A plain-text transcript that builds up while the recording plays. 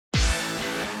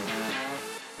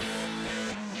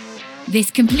This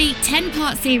complete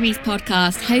 10-part series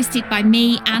podcast, hosted by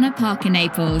me, Anna Parker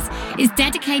Naples, is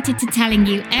dedicated to telling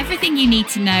you everything you need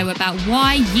to know about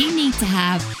why you need to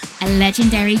have a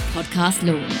legendary podcast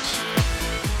launch.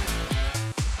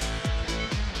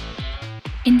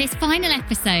 In this final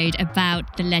episode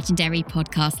about the legendary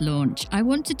podcast launch, I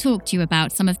want to talk to you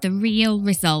about some of the real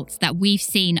results that we've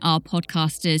seen our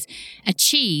podcasters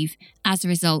achieve as a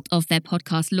result of their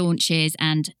podcast launches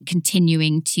and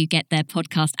continuing to get their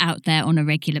podcast out there on a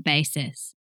regular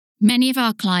basis. Many of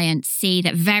our clients see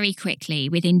that very quickly,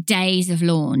 within days of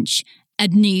launch, a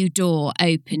new door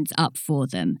opens up for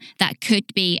them. That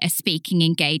could be a speaking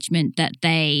engagement that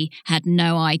they had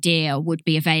no idea would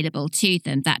be available to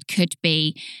them. That could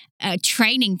be a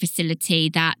training facility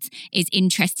that is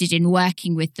interested in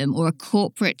working with them, or a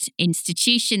corporate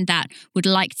institution that would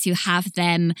like to have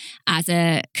them as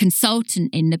a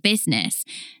consultant in the business.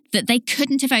 That they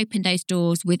couldn't have opened those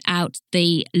doors without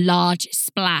the large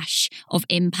splash of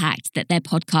impact that their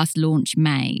podcast launch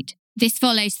made. This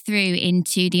follows through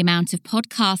into the amount of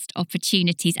podcast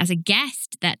opportunities as a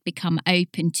guest that become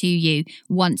open to you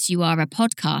once you are a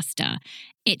podcaster.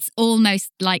 It's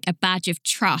almost like a badge of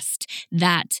trust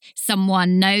that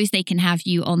someone knows they can have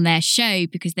you on their show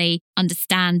because they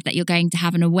understand that you're going to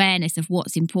have an awareness of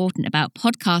what's important about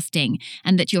podcasting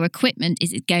and that your equipment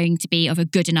is going to be of a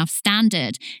good enough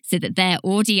standard so that their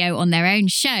audio on their own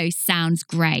show sounds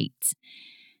great.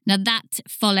 Now, that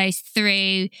follows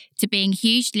through to being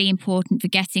hugely important for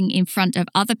getting in front of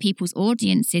other people's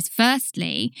audiences,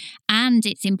 firstly, and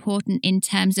it's important in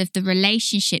terms of the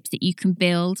relationships that you can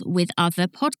build with other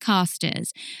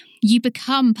podcasters. You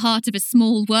become part of a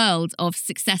small world of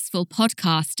successful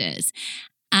podcasters,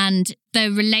 and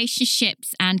the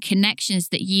relationships and connections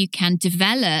that you can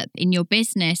develop in your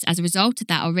business as a result of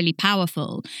that are really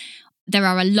powerful. There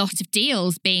are a lot of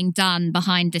deals being done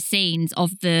behind the scenes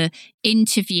of the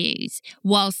interviews.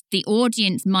 Whilst the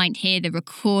audience might hear the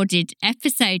recorded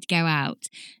episode go out,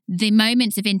 the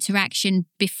moments of interaction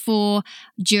before,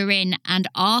 during, and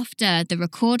after the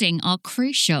recording are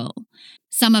crucial.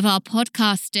 Some of our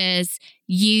podcasters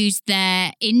use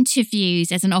their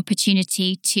interviews as an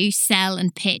opportunity to sell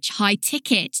and pitch high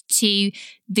ticket to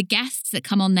the guests that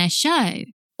come on their show.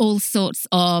 All sorts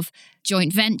of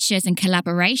joint ventures and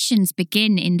collaborations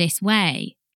begin in this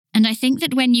way. And I think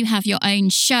that when you have your own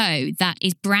show that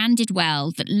is branded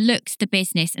well, that looks the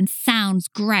business and sounds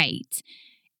great,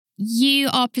 you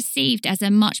are perceived as a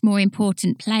much more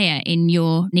important player in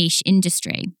your niche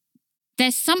industry.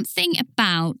 There's something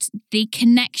about the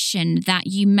connection that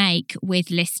you make with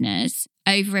listeners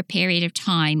over a period of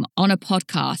time on a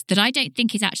podcast that I don't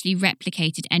think is actually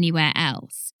replicated anywhere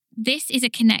else. This is a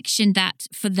connection that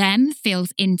for them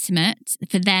feels intimate,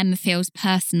 for them feels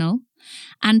personal,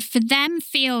 and for them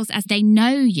feels as they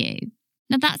know you.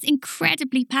 Now, that's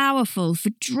incredibly powerful for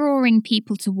drawing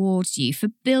people towards you, for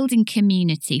building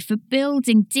community, for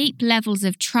building deep levels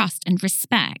of trust and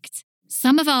respect.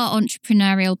 Some of our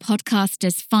entrepreneurial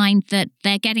podcasters find that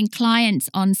they're getting clients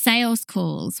on sales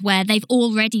calls where they've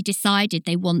already decided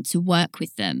they want to work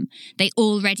with them. They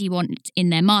already want it in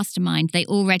their mastermind. They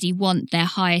already want their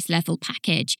highest level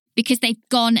package because they've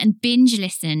gone and binge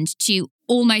listened to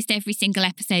almost every single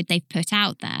episode they've put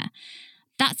out there.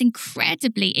 That's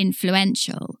incredibly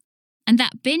influential. And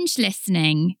that binge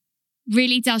listening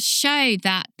really does show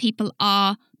that people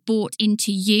are bought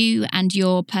into you and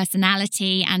your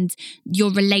personality and your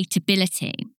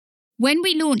relatability. When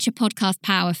we launch a podcast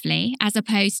powerfully, as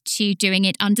opposed to doing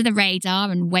it under the radar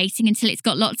and waiting until it's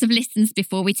got lots of listens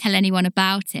before we tell anyone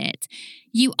about it,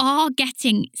 you are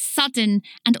getting sudden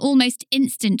and almost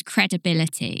instant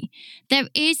credibility. There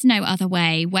is no other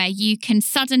way where you can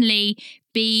suddenly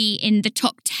be in the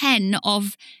top 10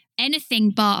 of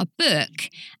anything bar a book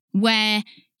where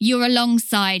you're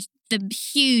alongside the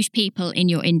huge people in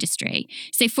your industry.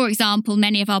 So, for example,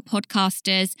 many of our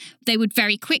podcasters, they would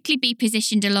very quickly be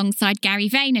positioned alongside Gary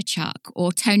Vaynerchuk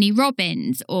or Tony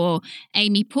Robbins or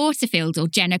Amy Porterfield or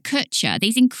Jenna Kutcher,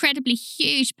 these incredibly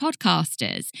huge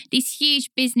podcasters, these huge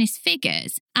business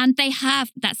figures, and they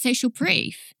have that social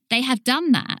proof. They have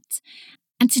done that.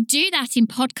 And to do that in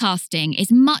podcasting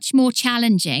is much more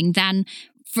challenging than,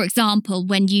 for example,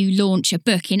 when you launch a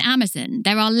book in Amazon.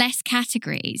 There are less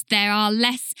categories. There are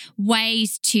less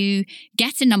ways to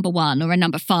get a number 1 or a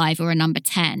number 5 or a number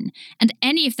 10. And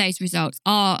any of those results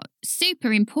are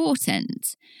super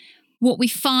important. What we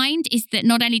find is that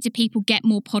not only do people get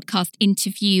more podcast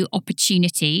interview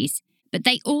opportunities, but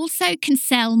they also can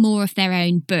sell more of their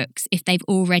own books if they've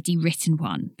already written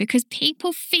one, because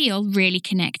people feel really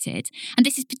connected. And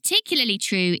this is particularly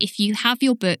true if you have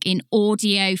your book in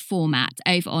audio format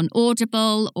over on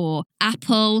Audible or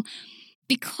Apple.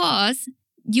 because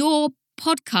your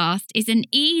podcast is an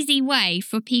easy way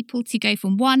for people to go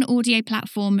from one audio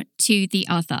platform to the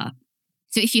other.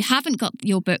 So if you haven't got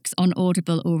your books on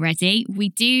Audible already, we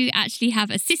do actually have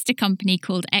a sister company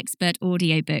called Expert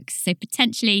Audiobooks. So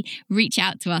potentially reach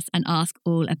out to us and ask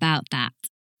all about that.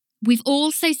 We've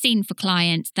also seen for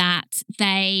clients that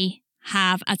they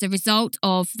have, as a result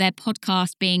of their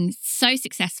podcast being so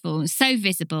successful, so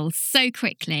visible, so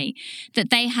quickly, that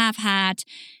they have had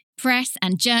press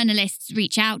and journalists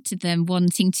reach out to them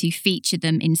wanting to feature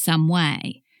them in some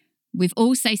way. We've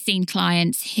also seen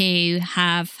clients who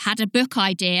have had a book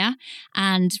idea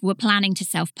and were planning to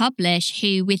self-publish,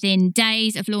 who within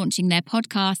days of launching their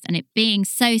podcast and it being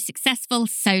so successful,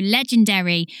 so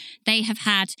legendary, they have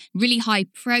had really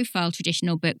high-profile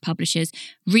traditional book publishers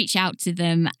reach out to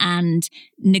them and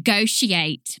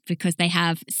negotiate because they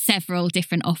have several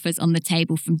different offers on the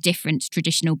table from different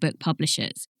traditional book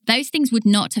publishers. Those things would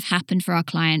not have happened for our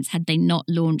clients had they not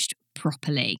launched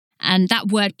properly. And that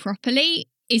word properly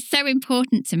is so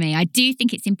important to me. I do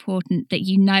think it's important that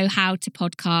you know how to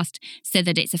podcast so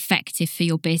that it's effective for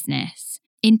your business.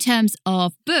 In terms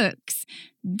of books,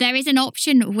 there is an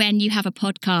option when you have a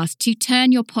podcast to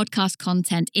turn your podcast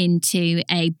content into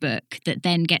a book that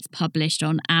then gets published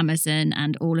on Amazon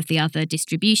and all of the other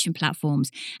distribution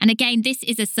platforms. And again, this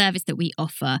is a service that we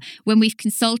offer. When we've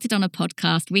consulted on a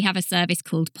podcast, we have a service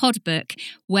called Podbook,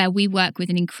 where we work with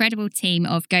an incredible team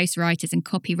of ghostwriters and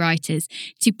copywriters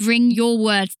to bring your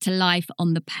words to life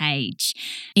on the page.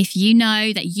 If you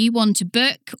know that you want a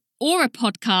book or a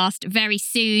podcast very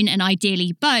soon, and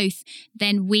ideally both,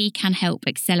 then we can help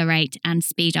accelerate and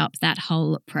speed up that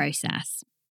whole process.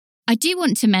 I do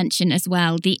want to mention as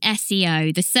well the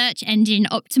SEO, the search engine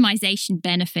optimization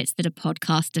benefits that a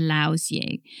podcast allows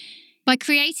you. By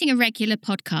creating a regular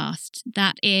podcast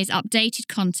that is updated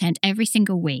content every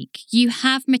single week, you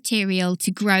have material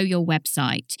to grow your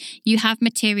website. You have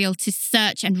material to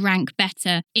search and rank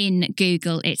better in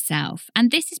Google itself.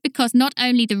 And this is because not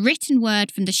only the written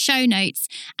word from the show notes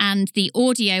and the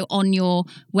audio on your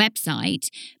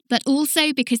website, but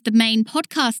also because the main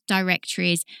podcast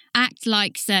directories act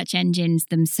like search engines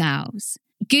themselves.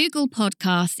 Google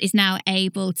Podcasts is now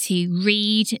able to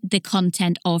read the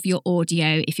content of your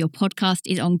audio if your podcast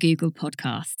is on Google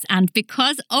Podcasts. And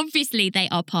because obviously they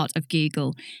are part of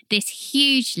Google, this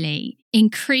hugely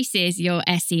increases your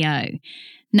SEO.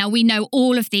 Now we know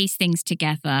all of these things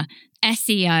together: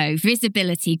 SEO,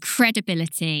 visibility,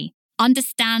 credibility,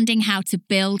 understanding how to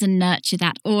build and nurture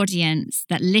that audience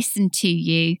that listen to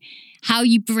you, how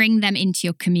you bring them into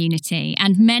your community.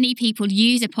 And many people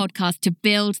use a podcast to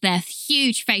build their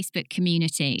huge Facebook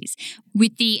communities,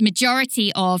 with the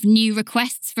majority of new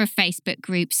requests for a Facebook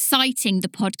group citing the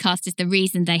podcast as the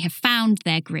reason they have found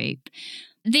their group.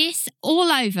 This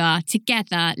all over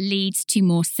together leads to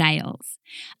more sales.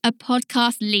 A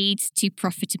podcast leads to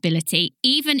profitability,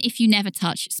 even if you never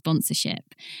touch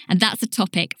sponsorship. And that's a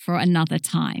topic for another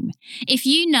time. If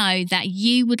you know that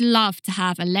you would love to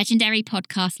have a legendary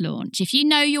podcast launch, if you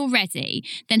know you're ready,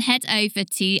 then head over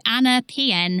to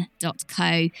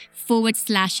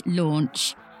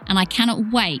annapn.co/launch. And I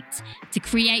cannot wait to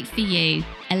create for you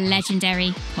a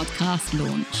legendary podcast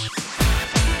launch.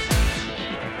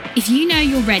 If you know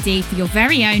you're ready for your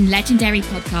very own legendary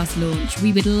podcast launch,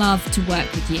 we would love to work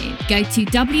with you. Go to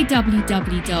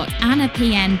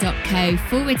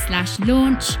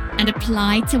www.annapn.co/launch and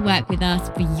apply to work with us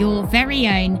for your very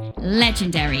own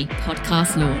legendary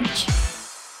podcast launch.